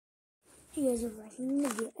Hey guys, we're back in the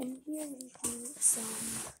video, and we are going to do some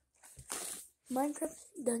Minecraft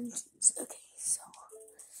Dungeons. Okay, so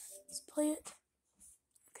let's play it.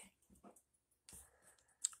 Okay,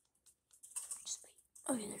 just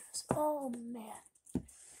wait. Okay, there it goes. Oh man.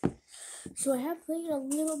 So I have played a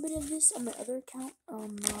little bit of this on my other account,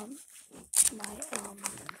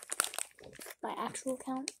 my actual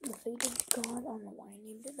account, the Faded God. I don't know why I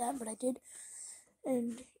named it that, but I did.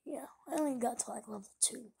 And yeah, I only got to like level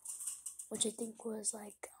 2. Which I think was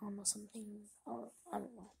like, something, or I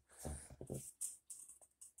don't know.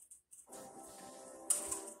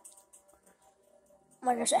 Oh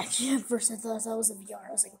my gosh, actually at first I thought that was a VR.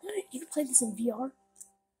 I was like, you can play this in VR?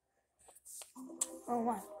 Oh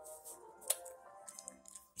wow.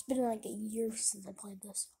 It's been like a year since I played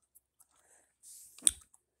this.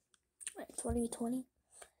 Wait, 2020?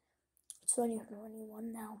 It's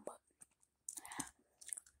 2021 now, but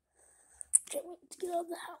can't wait to get out of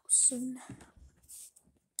the house soon.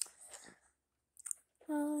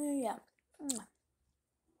 Yeah.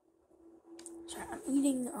 Sorry, I'm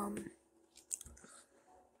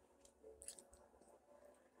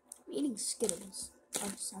eating Skittles.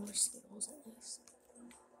 Summer Skittles, at least.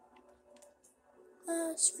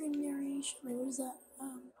 Screen narration. Wait, what is that?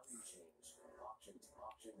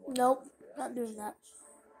 Nope, not doing that.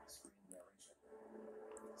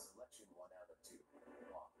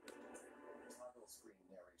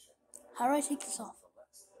 How do I take this off?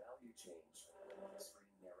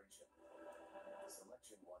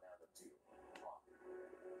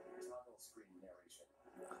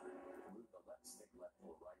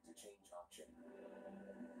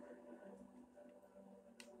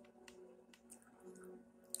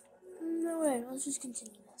 No way, let's just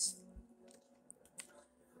continue this.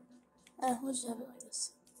 We'll just have it like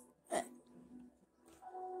this.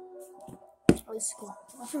 Oh, this is cool.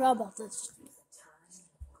 I forgot about this.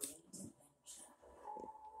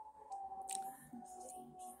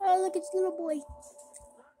 Oh, look, it's little boy.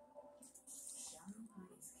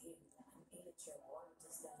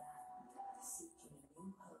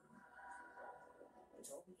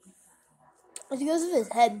 It's because of his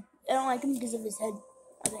head. I don't like him because of his head.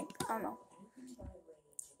 I think. I don't know.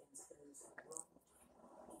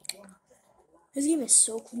 This game is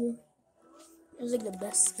so cool. It was like the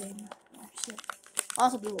best game, actually.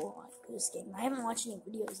 Lots of people like this game. I haven't watched any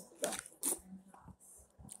videos of it, though.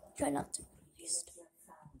 Try not to, at least.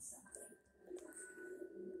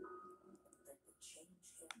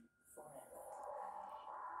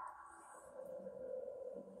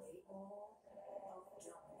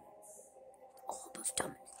 Orb of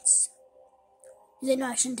Dominance. He's like, no,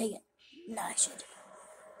 I shouldn't take it. No, I should.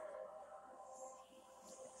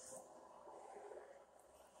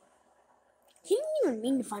 He didn't even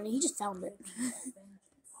mean to find it, he just found it.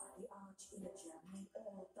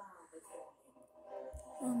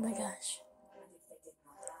 Oh my gosh.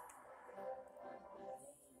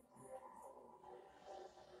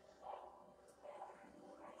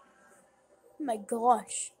 Oh my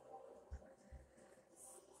gosh.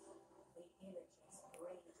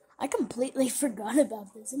 I completely forgot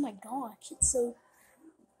about this. Oh my gosh. It's so...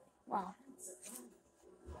 Wow.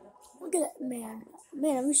 Look at that, man.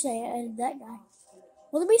 Man, I wish I added that guy.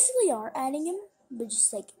 Well, they basically are adding him, but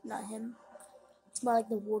just, like, not him. It's more like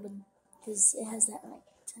the warden, because it has that, like,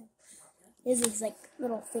 it has these, like,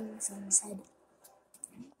 little things on his head.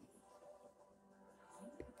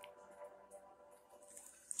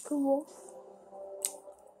 Cool.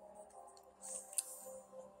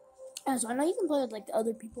 So I know you can play with, like,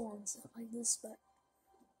 other people and stuff like this, but...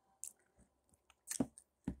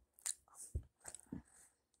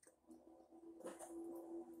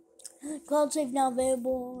 Cloud save now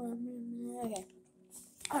available. Okay.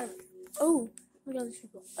 Oh, look at these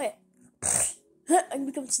people. Okay. I can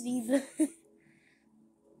become Steve.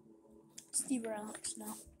 Steve or Alex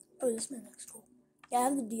now. Oh, this man looks cool. Yeah, I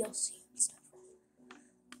have the DLC and stuff.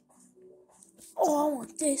 Oh, I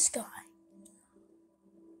want this guy.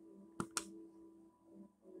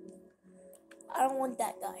 I don't want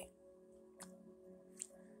that guy.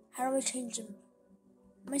 How do I change him?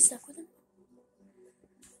 Am I stuck with him?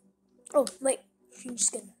 Oh, wait. Change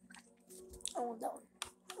skin. I want that one.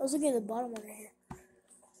 I was looking at the bottom one right here.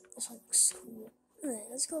 This one looks cool. Alright,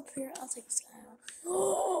 let's go up here. I'll take this guy out.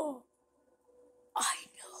 Oh! I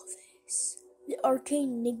know this. The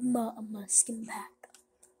Arcane Enigma skin pack.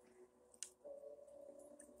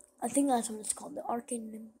 I think that's what it's called. The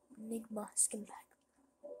Arcane Enigma skin pack.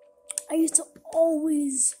 I used to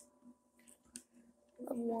always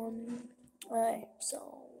have one. Alright,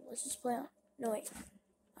 so let's just play on. No, wait.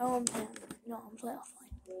 I don't want to play on. No, I'm playing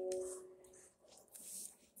offline.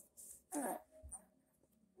 Alright.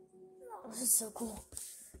 This is so cool.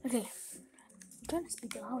 Okay. I'm trying to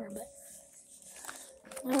speak louder, but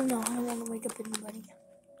I don't know. I don't want to wake up anybody.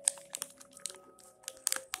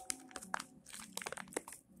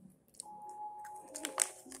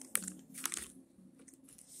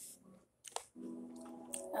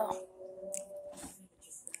 Oh.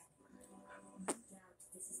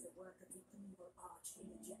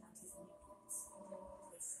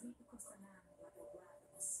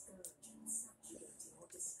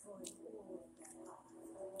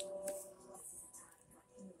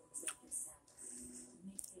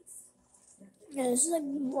 Yeah, this is like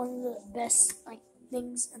one of the best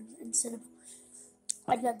things instead of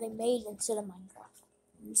that they made instead of Minecraft.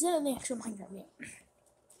 Instead of the actual Minecraft game.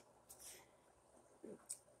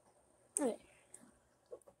 Okay.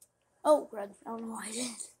 Oh, crud. I don't know why I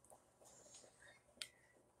did.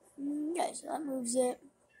 Okay, so that moves it.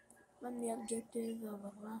 Run the objective, blah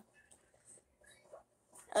blah blah.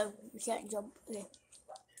 Oh, we can't jump. Okay.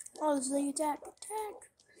 Oh, this is the attack. Attack!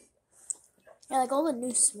 Yeah, like all the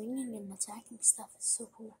new swinging and attacking stuff is so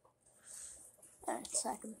cool. Alright,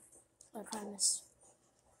 attack him. I kind of miss.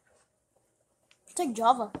 It's like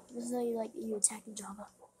Java. This is how you attack in Java.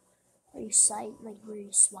 Where you sight, where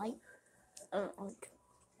you swipe. Oh,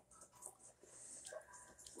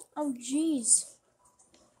 jeez.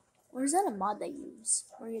 Or is that a mod they use?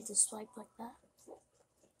 Where you have to swipe like that?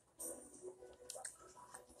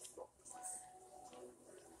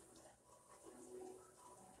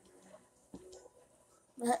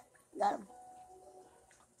 Got him.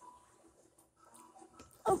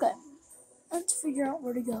 Okay. Let's figure out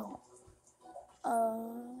where to go.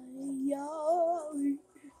 Yeah.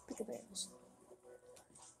 Pick up arrows.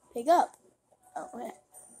 Pick up. Oh, wait.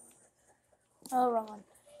 Oh, wrong one.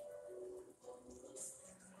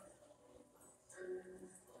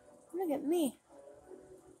 Look at me.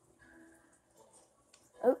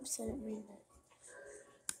 Oops, I didn't read that.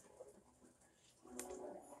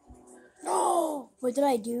 No! What did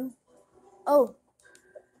I do? Oh.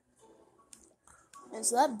 And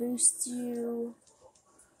so that boosts you.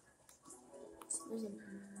 There's a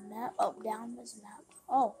map. Oh, down this map.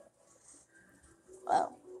 Oh.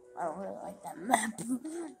 Well, I don't really like that map.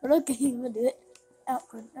 But okay, I'm gonna do it.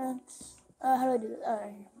 Outward. How do I do it?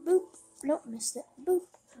 Alright. Boop. Nope, missed it. Boop.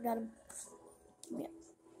 Got him. Yeah.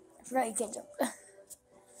 I forgot you can't jump.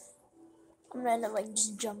 I'm gonna end up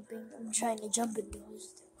just jumping. I'm trying to jump in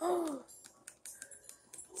those. Oh.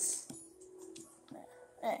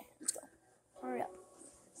 Hey, let's go. Hurry up.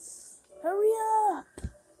 Hurry up!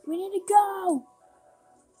 We need to go!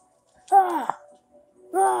 Ah!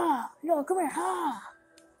 Ah! No, come here. Ah!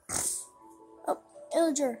 Oh,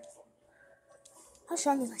 Illager. How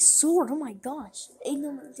strong is my sword? Oh my gosh.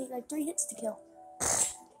 Ignum would take 3 hits to kill.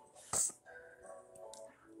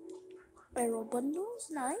 Arrow bundles.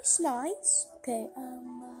 Nice, nice. Okay,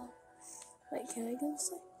 wait, can I go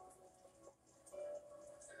this way?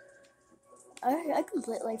 I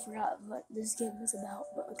completely forgot what this game was about,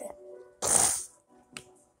 but okay.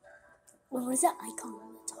 Well, where's that icon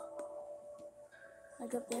on the top?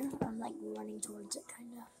 Like up there? I'm running towards it,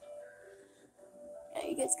 kind of. Yeah,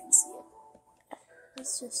 you guys can see it.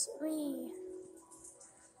 It's just me.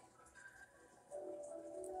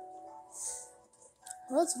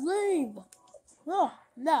 Let's leave. Oh,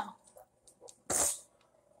 no.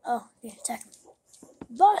 Oh, yeah, attack me.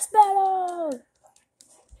 Boss battle!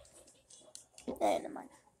 Hey, never mind.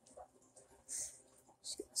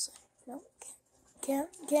 Just go this way. No, can't.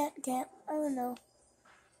 I don't know.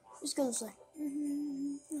 Just go this way.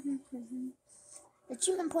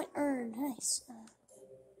 Achievement point earned. Nice.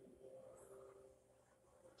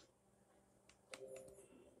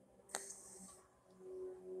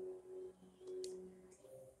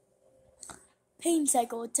 Pain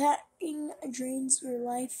cycle. Attacking drains your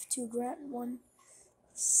life to grant 1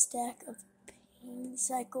 stack of pain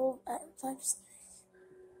cycle at 5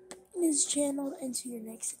 is channeled into your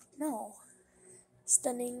next. No.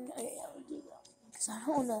 Stunning. Okay, I'll do that. Because I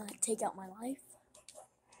don't want to take out my life.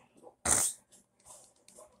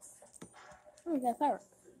 Oh, we got fire.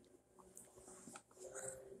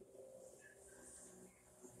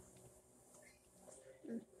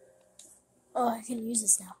 Oh, I can use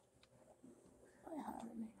this now.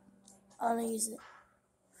 I want to use it.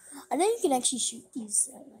 I know you can actually shoot these.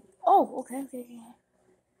 Oh, okay.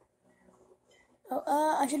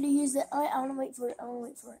 Oh, I should have used it. I want to wait for it.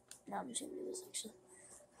 No, I'm just going to do this, actually.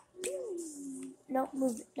 Pew! Nope,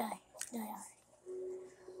 move it. Die.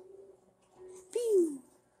 Pew!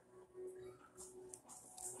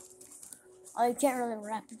 I can't really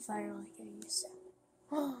rapid fire like I used to.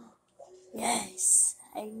 Oh, yes.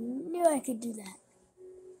 I knew I could do that.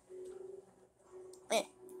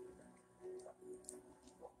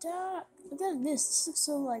 Stop. Look at this. This looks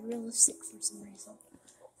so like realistic for some reason.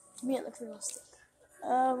 To me, it looks realistic.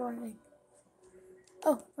 Right.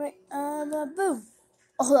 Oh, right. Boom.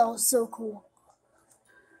 Oh, that was so cool.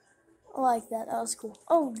 I like that. That was cool.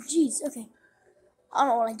 Oh, jeez. Okay. I don't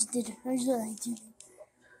know what I just did. I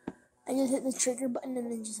just hit the trigger button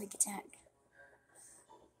and then just like attack.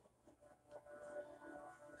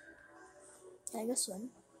 Can I go swim?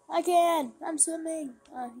 I can! I'm swimming!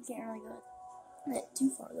 You can't really go not too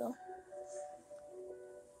far though.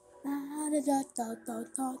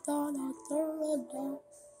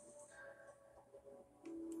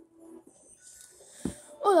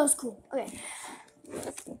 Oh, that was cool. Okay.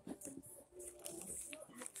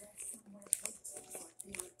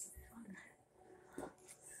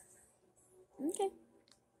 Okay.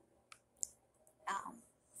 Ow.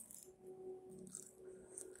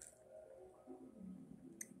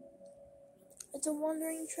 It's a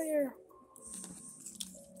wandering trader.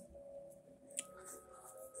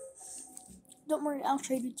 Don't worry, I'll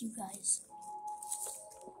trade with you guys.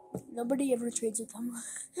 Nobody ever trades with them.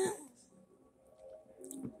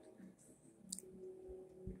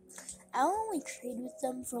 I'll only trade with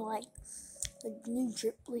them for like the new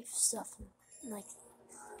drip leaf stuff, like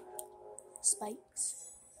spikes.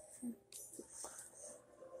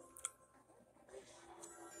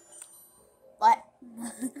 But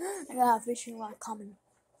I got a fishing rod coming.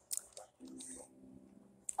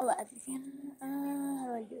 Oh, I can. How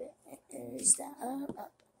do I do it? Is that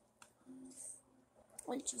up?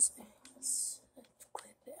 What just let's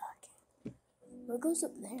equip it. Okay. What goes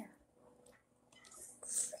up there?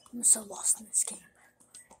 I'm so lost in this game.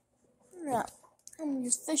 Yeah, I'm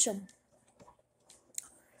just fishing.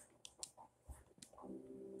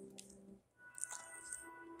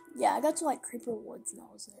 Yeah, I got to like Creeper Woods and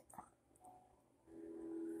that was it.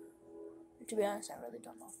 To be honest, I really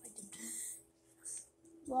don't know if I did.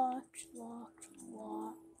 Lock.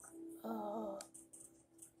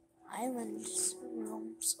 Islands,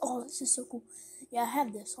 rooms. Oh, this is so cool. Yeah, I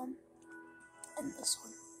have this one. And this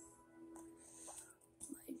one.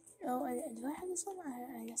 Do I have this one?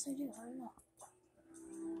 I guess I do. I don't know.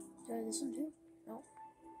 Do I have this one too? Nope.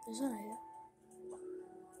 This one I do.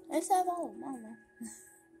 I just have all of them. I don't know.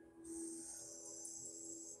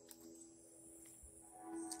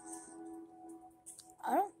 I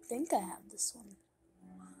don't think I have this one.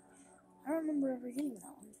 I don't remember ever getting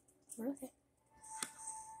that one. But okay.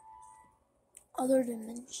 Other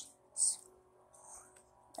dimensions.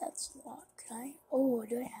 That's locked. Oh,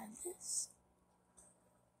 do I have this?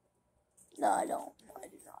 No, I don't. No, I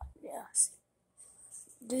do not. Yes.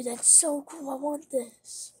 Dude, that's so cool. I want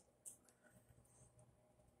this.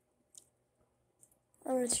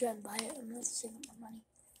 I'm gonna try and buy it. I'm gonna save up my money.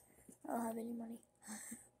 I don't have any money.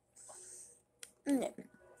 Okay.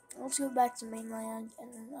 Let's go back to mainland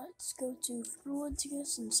and let's go to Fruitwood to get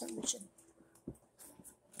some submission.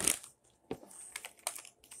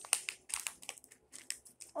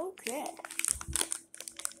 Okay.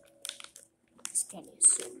 This candy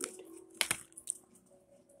is so good.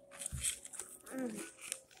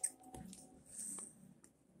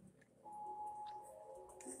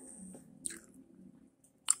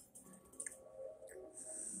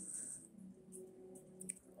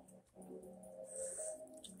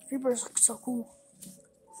 Creepers look so cool.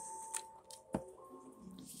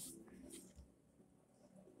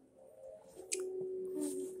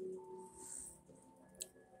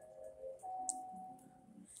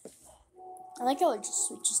 I like how it just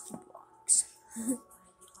switches to blocks.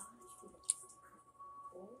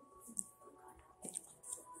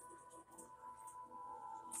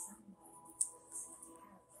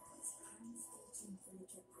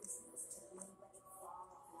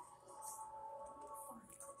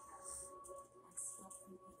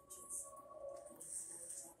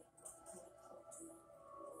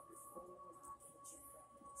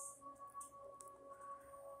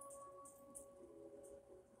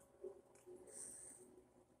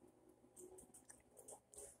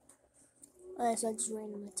 Alright, so I just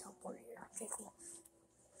randomly teleport here. Okay, cool.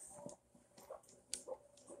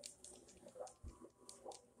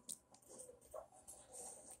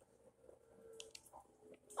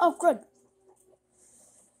 Oh, good.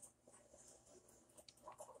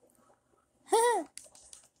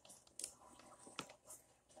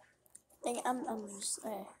 Dang it, I'm just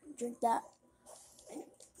drink that.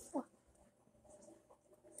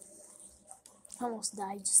 I almost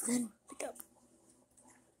died just then. Pick up.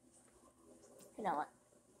 You know what?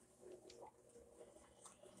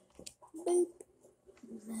 Boop.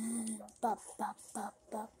 Bop, bop, bop,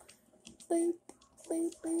 bop. Boop.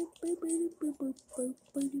 Boop, boop, boop, boop, boop, boop, boop, boop,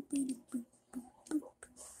 boop, boop, boop, boop.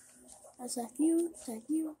 Attack you, attack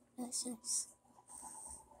you. Nice, nice.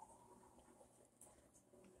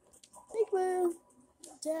 Big Boo!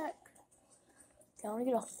 Attack. Okay, I want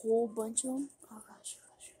to get a whole bunch of them. Oh gosh.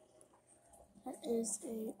 That is a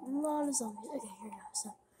lot of zombies. Okay, here we go.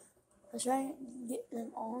 So, let's try and get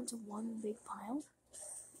them all into one big pile.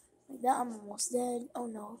 Like that, I'm almost dead. Oh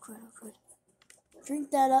no, crud, oh crud.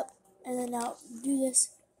 Drink that up, and then now do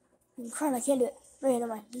this. And crud, I can't do it. Okay,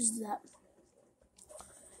 never mind, just do that.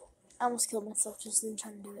 I almost killed myself just in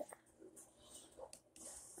trying to do it.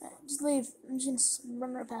 Alright, just leave. I'm just gonna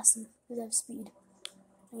run right past them because I have speed.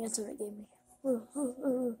 I think that's what it gave me. Ooh, ooh,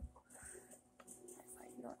 ooh.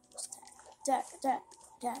 Attack, attack,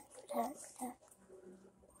 attack, attack, attack.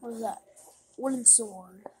 What was that? Wooden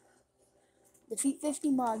sword. Defeat 50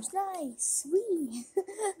 mobs. Nice! Sweet!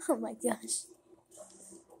 Oh my gosh.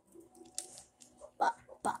 Bop,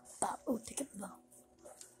 bop, bop. Oh, take up the bow.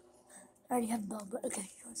 I already have the bow, but okay.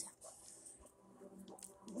 Let's go.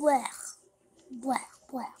 Blech. Blech,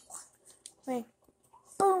 blech. Wait.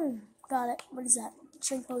 Boom! Got it. What is that?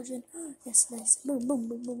 Strength potion. Yes, nice. Boom, boom,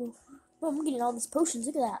 boom, boom, boom. Boom, I'm getting all these potions.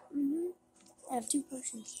 Look at that. I have 2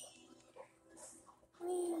 potions.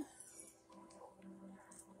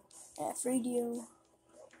 Yeah, free deal.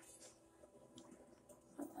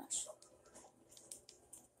 Oh gosh.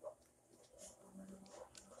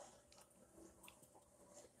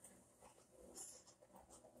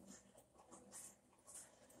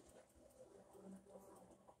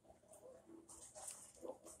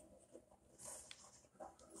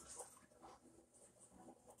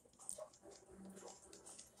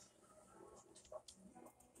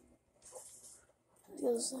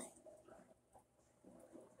 Feels like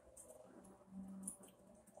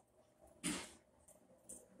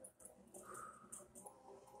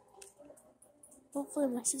hopefully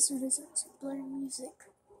my sister doesn't blare music.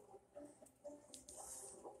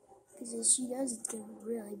 Because if she does, it's gonna be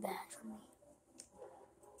really bad for me.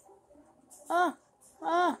 Ah!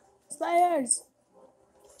 Spiders!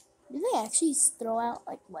 Do they actually throw out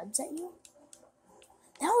like webs at you?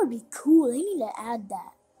 That would be cool. They need to add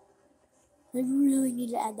that. They really need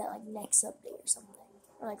to add that like next update or something.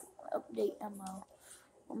 Or like update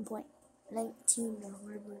 1.19 or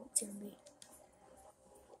whatever it's gonna be.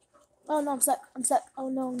 Oh no, I'm stuck. I'm stuck. Oh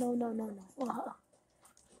no, no, no, no, no. Oh,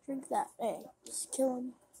 drink that. Hey, just kill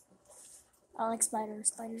him. I don't like spiders.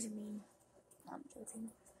 Spiders are mean. No, I'm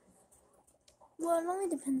joking. Well, it only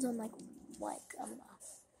depends on like what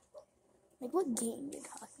game you're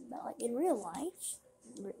talking about. Like in real life,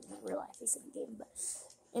 real life isn't a game, but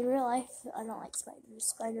in real life, I don't like spiders.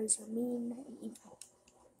 Spiders are mean and evil.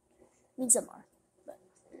 I mean, some are, but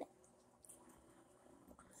no.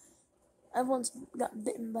 I once got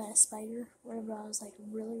bitten by a spider whenever I was like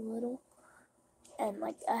really little, and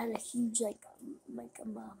like I had a huge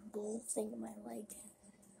bull thing in my leg.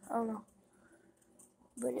 I don't know,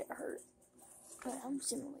 but it hurt. But I'm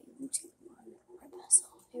just gonna leave. I'm just gonna run right past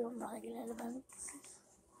all of you. I'm not gonna end about it.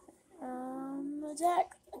 Attack!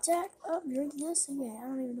 Attack! Oh, drink this? Okay, I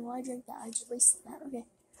don't even know why I drank that. I just wasted that. Okay.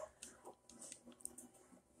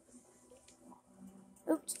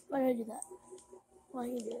 Oops, why did I do that? Why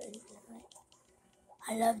did you do it? Right?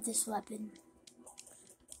 I love this weapon.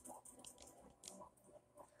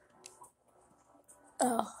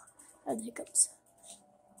 Oh, I have the hiccups.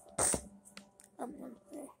 Come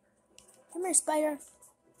here, spider.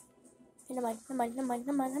 Okay, never mind.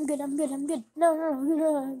 I'm good. No,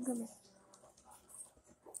 come here.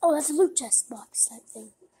 Oh, that's a loot chest box type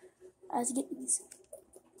thing. I have to get these.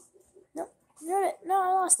 No,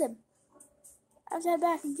 I lost him. I have to head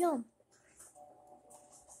back and kill him.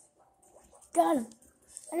 Got him.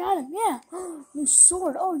 I got him, yeah. New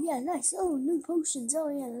sword. Oh, yeah, nice. Oh, new potions. Oh,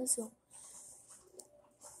 yeah, let's go.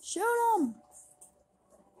 Shoot him.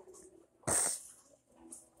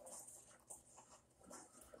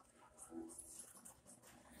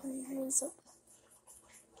 Hurry this up.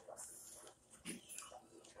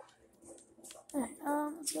 Alright,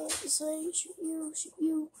 let's go this way. Shoot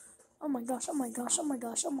you. Oh my gosh. Go.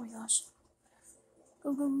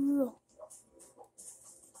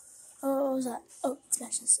 Oh, what was that? Oh,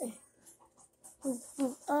 smash this. Hey. Boom.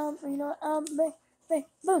 You know what? Bang.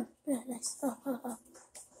 Boom. Yeah, nice. Oh.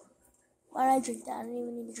 Why did I drink that? I didn't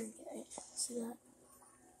even need to drink it. Right? See that?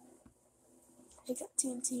 Pick up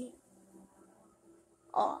TNT.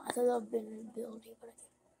 Oh, I thought that would have been an ability, but I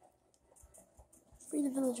can't. Free the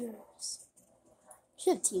villagers.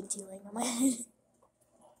 Should have TNT laying on my head.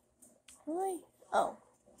 Really? Oh.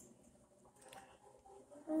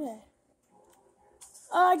 Okay.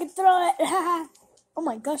 Oh, I can throw it. Oh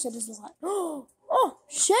my gosh, that does a lot. Oh,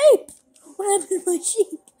 shape. What happened to my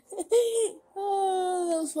sheep? Oh,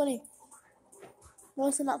 that was funny. Well,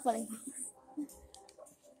 it's not funny.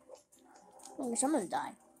 I wish I'm gonna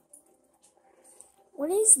die. What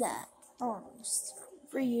is that? Oh, just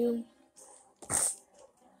for you.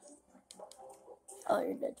 Oh,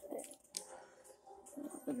 you're dead.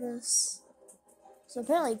 Look at this. So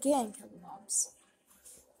apparently, you can kill the mobs.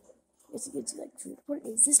 It's good to like food. What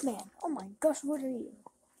is this man? Oh my gosh, what are you?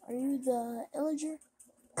 Are you the illager?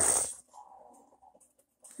 Oh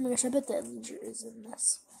my gosh, I bet the illager is in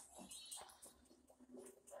this.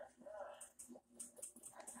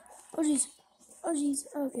 Oh jeez. Oh jeez.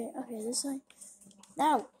 Okay, this way.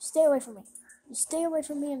 Now, stay away from me. You stay away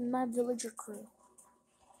from me and my villager crew.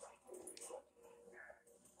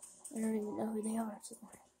 I don't even know who they are. So.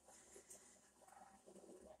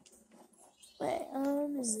 Wait,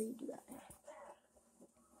 is the guy?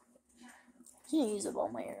 I can't use up all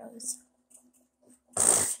my arrows.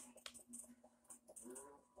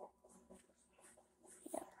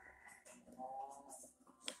 Yeah.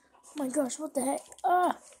 Oh my gosh, what the heck?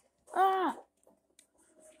 Ah!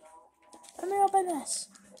 Let me open this.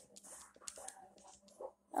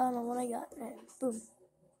 I don't know what I got. Right, boom.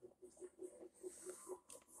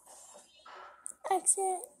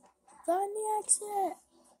 Exit! Find the exit!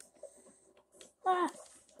 Ah!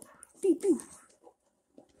 Pew pew!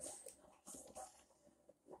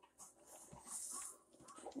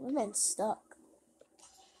 We've been stuck.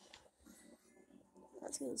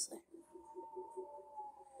 Let's go this way.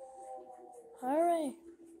 Alright.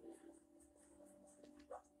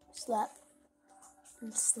 Slap.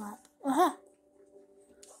 And slap. Aha!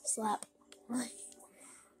 Slap.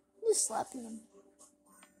 Just slapping him.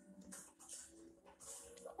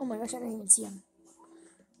 Oh my gosh, I didn't even see him.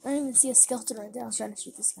 I didn't even see a skeleton right there. I was trying to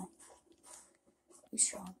shoot this guy. He's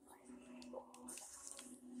strong.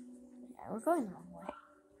 Yeah, we're going the wrong way.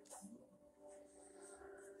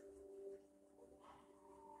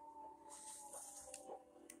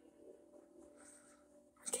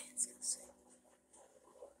 Okay, let's go see.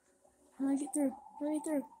 How do I get through? How do I get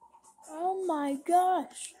through? Oh my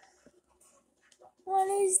gosh! What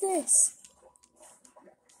is this?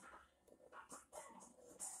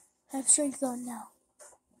 I have strength on now.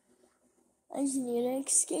 I just need to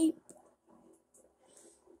escape.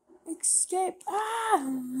 Escape! Ah!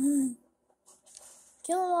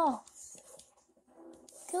 Kill them all.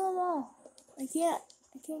 Kill them all. I can't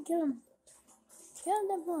kill them. Kill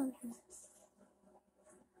them all.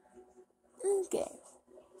 Okay.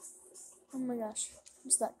 Oh my gosh.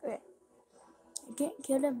 I'm stuck. Okay. I can't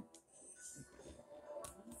kill them.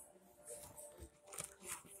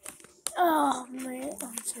 Oh man,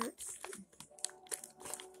 I'm hurt.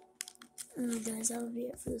 Guys, that would be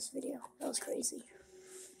it for this video. That was crazy.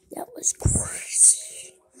 That was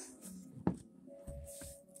crazy.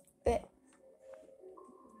 But,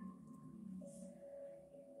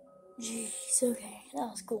 jeez, okay, that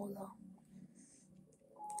was cool though.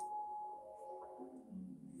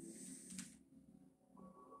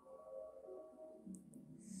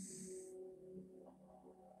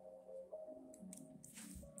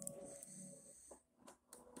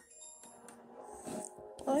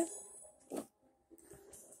 What?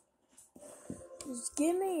 Just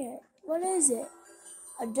give me it. What is it?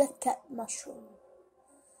 A death cap mushroom.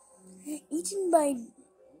 Eaten by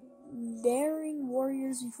daring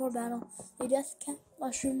warriors before battle, a death cap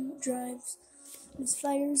mushroom drives its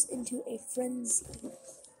fighters into a frenzy.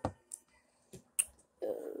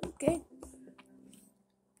 Okay.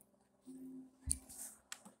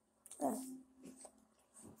 Oh.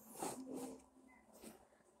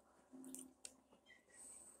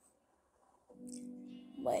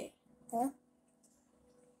 Wait, huh?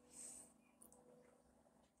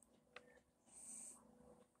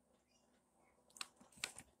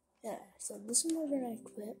 Yeah, so this one we're gonna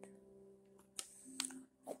equip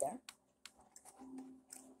right there.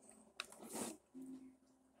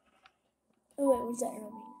 Oh wait, what's that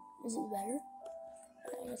arrow mean? Is it better? I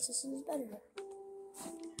guess this is better.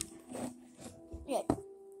 Yeah.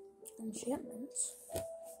 Enchantments.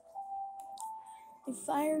 A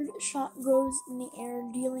fired shot goes in the air,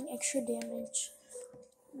 dealing extra damage.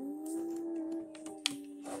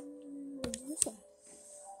 This one.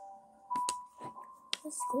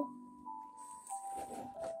 That's cool.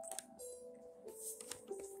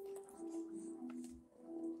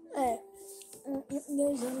 Alright. Yep, guys,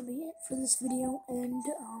 that'll be it for this video, and,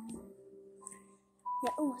 yeah,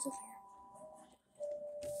 oh, what's up here?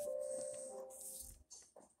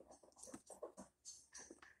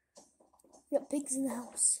 We got pigs in the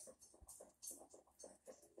house.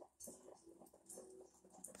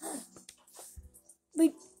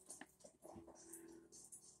 Wait.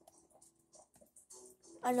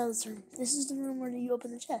 I know this room. This is the room where you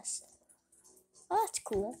open the chest. Oh, that's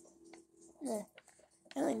cool. Yeah.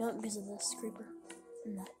 I only know it because of this creeper.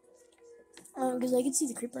 And that. Because I can see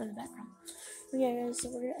the creeper in the background. But yeah, guys, so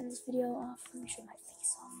we're gonna end this video off. Let me show my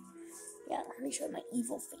face off. Yeah, let me show my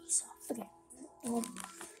evil face off. Okay.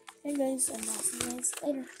 Hey guys, and I'll see you guys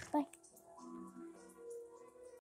later. Bye.